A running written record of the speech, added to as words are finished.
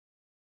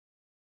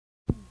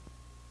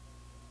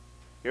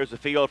Here's the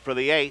field for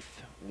the 8th.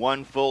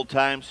 1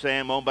 Full-Time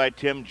Sam, owned by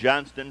Tim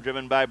Johnston,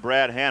 driven by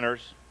Brad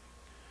Hanners.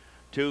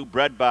 2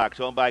 Bread Box,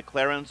 owned by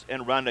Clarence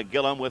and Rhonda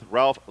Gillum with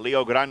Ralph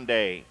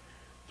Leogrande.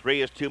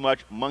 3 is Too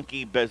Much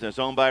Monkey Business,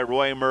 owned by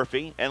Roy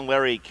Murphy and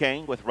Larry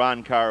King with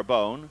Ron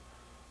Carbone.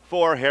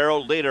 4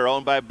 Harold Leader,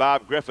 owned by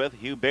Bob Griffith.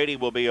 Hugh Beatty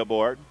will be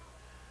aboard.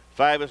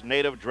 5 is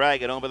Native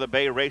Dragon, owned by the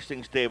Bay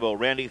Racing Stable.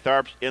 Randy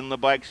Tharps in the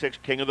bike. 6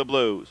 King of the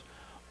Blues,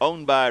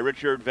 owned by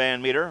Richard Van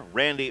Meter,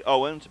 Randy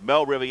Owens,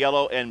 Mel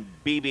Riviello, and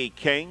B.B.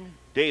 King.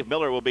 Dave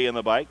Miller will be in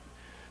the bike.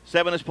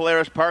 7 is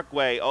Polaris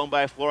Parkway, owned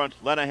by Florence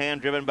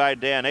Lenahan, driven by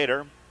Dan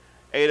Ader.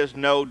 8 is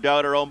No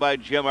Doubter, owned by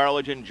Jim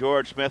Arledge and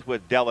George Smith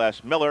with Del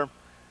S. Miller.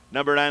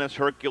 Number 9 is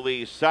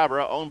Hercules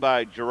Sabra, owned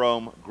by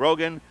Jerome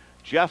Grogan.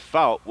 Jeff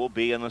Fout will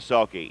be in the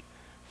sulky.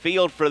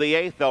 Field for the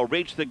 8th. They'll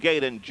reach the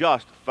gate in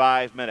just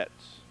 5 minutes.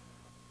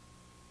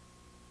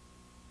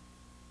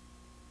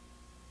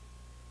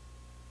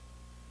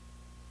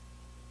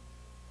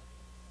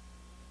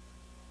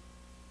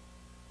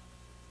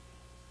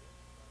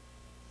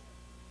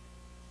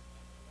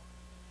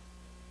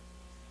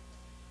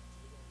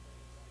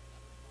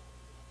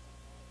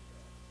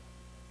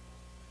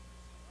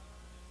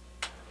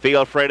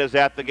 Field Freight is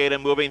at the gate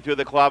and moving through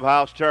the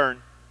clubhouse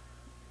turn.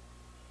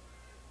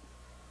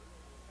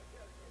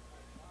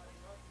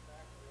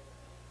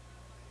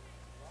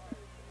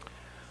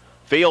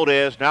 Field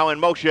is now in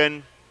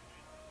motion.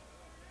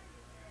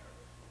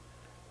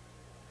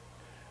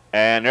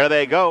 And there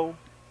they go.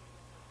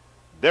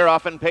 They're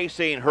off and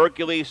pacing.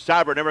 Hercules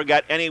Sabra never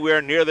got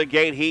anywhere near the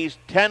gate. He's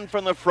 10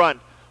 from the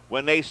front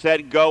when they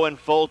said go, and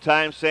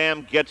Full-Time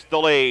Sam gets the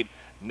lead.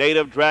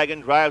 Native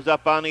Dragon drives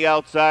up on the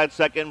outside.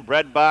 2nd,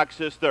 Bread Box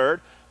is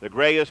 3rd. The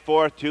gray is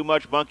 4th. Too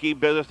Much Monkey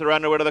Business. They're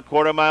underway to the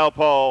quarter-mile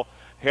pole.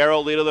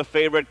 Harold Leader, the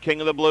favorite, King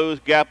of the Blues,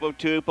 gap of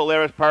 2,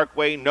 Polaris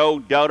Parkway, No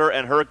Doubter,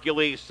 and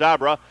Hercules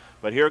Sabra.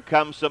 But here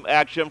comes some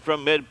action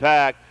from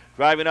mid-pack.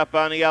 Driving up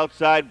on the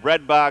outside,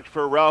 Bread Box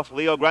for Ralph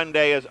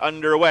Leogrande is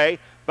underway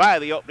by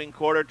the opening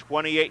quarter.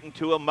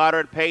 28-2, a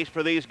moderate pace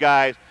for these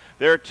guys.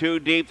 They're 2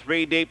 deep,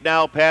 3 deep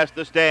now past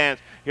the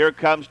stands. Here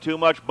comes Too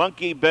Much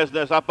Monkey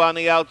Business up on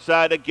the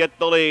outside to get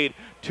the lead.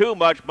 Too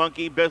Much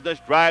Monkey Business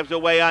drives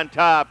away on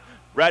top.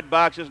 Bread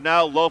Box is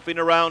now loafing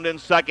around in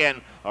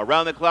 2nd.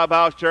 Around the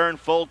clubhouse turn,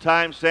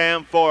 Full-Time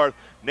Sam 4th.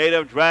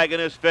 Native Dragon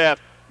is 5th.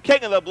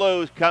 King of the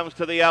Blues comes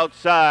to the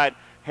outside.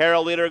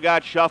 Harold Leader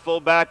got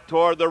shuffled back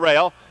toward the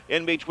rail.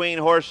 In between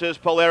horses,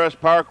 Polaris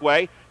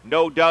Parkway.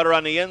 No Doubter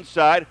on the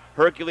inside.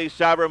 Hercules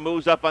Sabra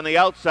moves up on the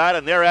outside,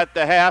 and they're at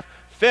the half.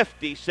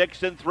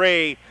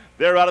 56-3.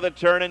 They're out of the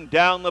turn and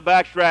down the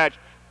backstretch.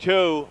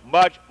 Too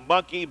Much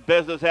Monkey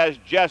Business has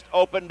just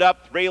opened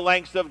up 3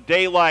 lengths of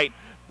daylight.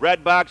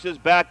 Bread Box is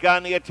back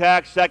on the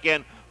attack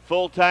 2nd.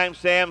 Full-Time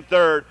Sam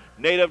 3rd.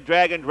 Native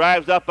Dragon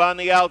drives up on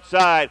the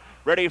outside.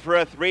 Ready for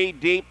a 3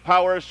 deep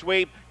power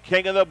sweep.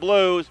 King of the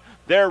Blues.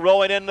 They're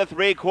rolling into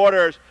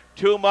 3/4.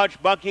 Too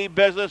Much Monkey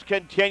Business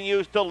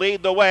continues to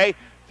lead the way.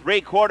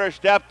 3/4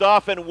 stepped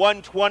off in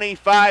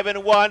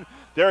 125-1.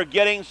 They're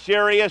getting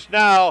serious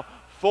now.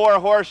 4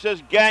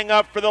 horses gang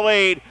up for the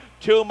lead.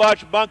 Too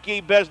Much Monkey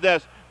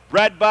Business.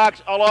 Bread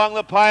Box along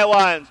the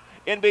pylons.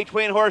 In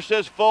between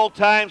horses,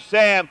 Full-Time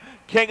Sam.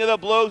 King of the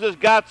Blues has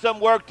got some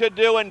work to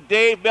do, and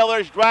Dave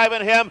Miller's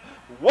driving him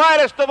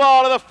widest of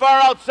all to the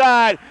far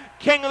outside.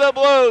 King of the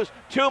Blues,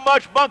 Too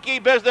Much Monkey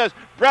Business.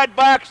 Bread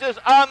Box is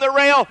on the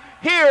rail.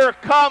 Here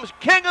comes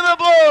King of the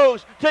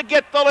Blues to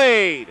get the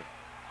lead.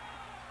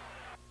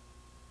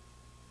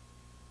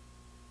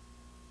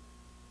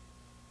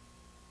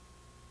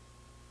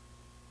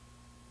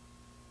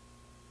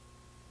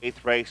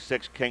 Eighth race,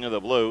 6 King of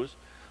the Blues.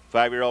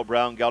 5-year-old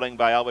Brown Gelding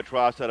by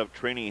Albatross out of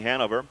Trini,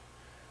 Hanover.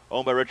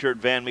 Owned by Richard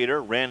Van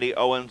Meter, Randy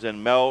Owens,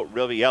 and Mel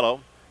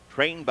Riviello.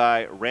 Trained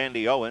by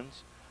Randy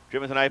Owens.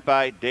 Driven tonight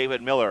by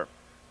David Miller.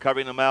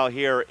 Covering the mile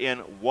here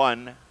in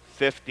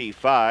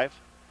 1:55.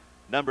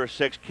 Number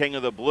 6, King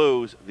of the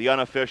Blues, the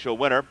unofficial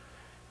winner.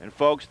 And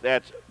folks,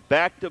 that's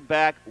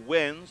back-to-back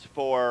wins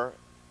for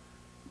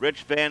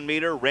Rich Van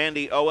Meter,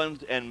 Randy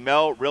Owens, and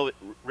Mel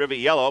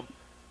Riviello.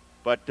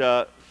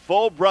 But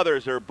full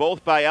brothers are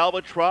both by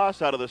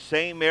Albatross out of the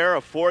same mare,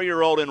 a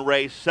 4-year-old in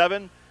race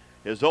 7.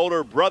 His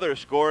older brother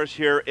scores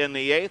here in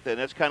the 8th, and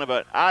it's kind of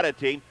an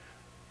oddity.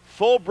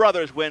 Full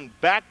brothers win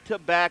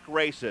back-to-back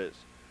races.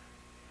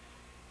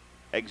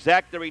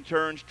 Exacta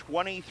returns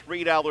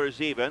 $23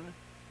 even.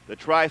 The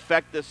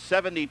trifecta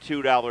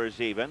 $72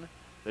 even.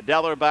 The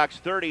dollar box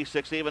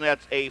 36 even.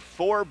 That's a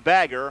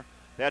 4-bagger.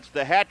 That's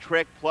the hat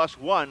trick plus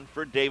 1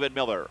 for David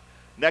Miller.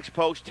 Next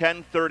post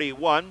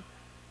 10:31.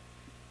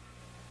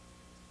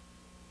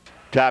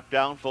 Top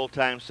down,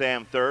 Full-Time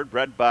Sam 3rd,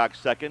 Bread Box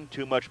 2nd,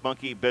 Too Much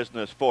Monkey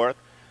Business 4th,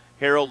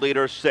 Harold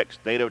Leader 6th,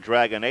 Native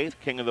Dragon 8th,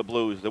 King of the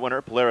Blues the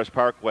winner, Polaris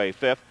Parkway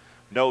 5th,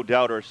 No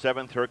Doubter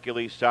 7th,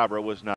 Hercules Sabra was 9th.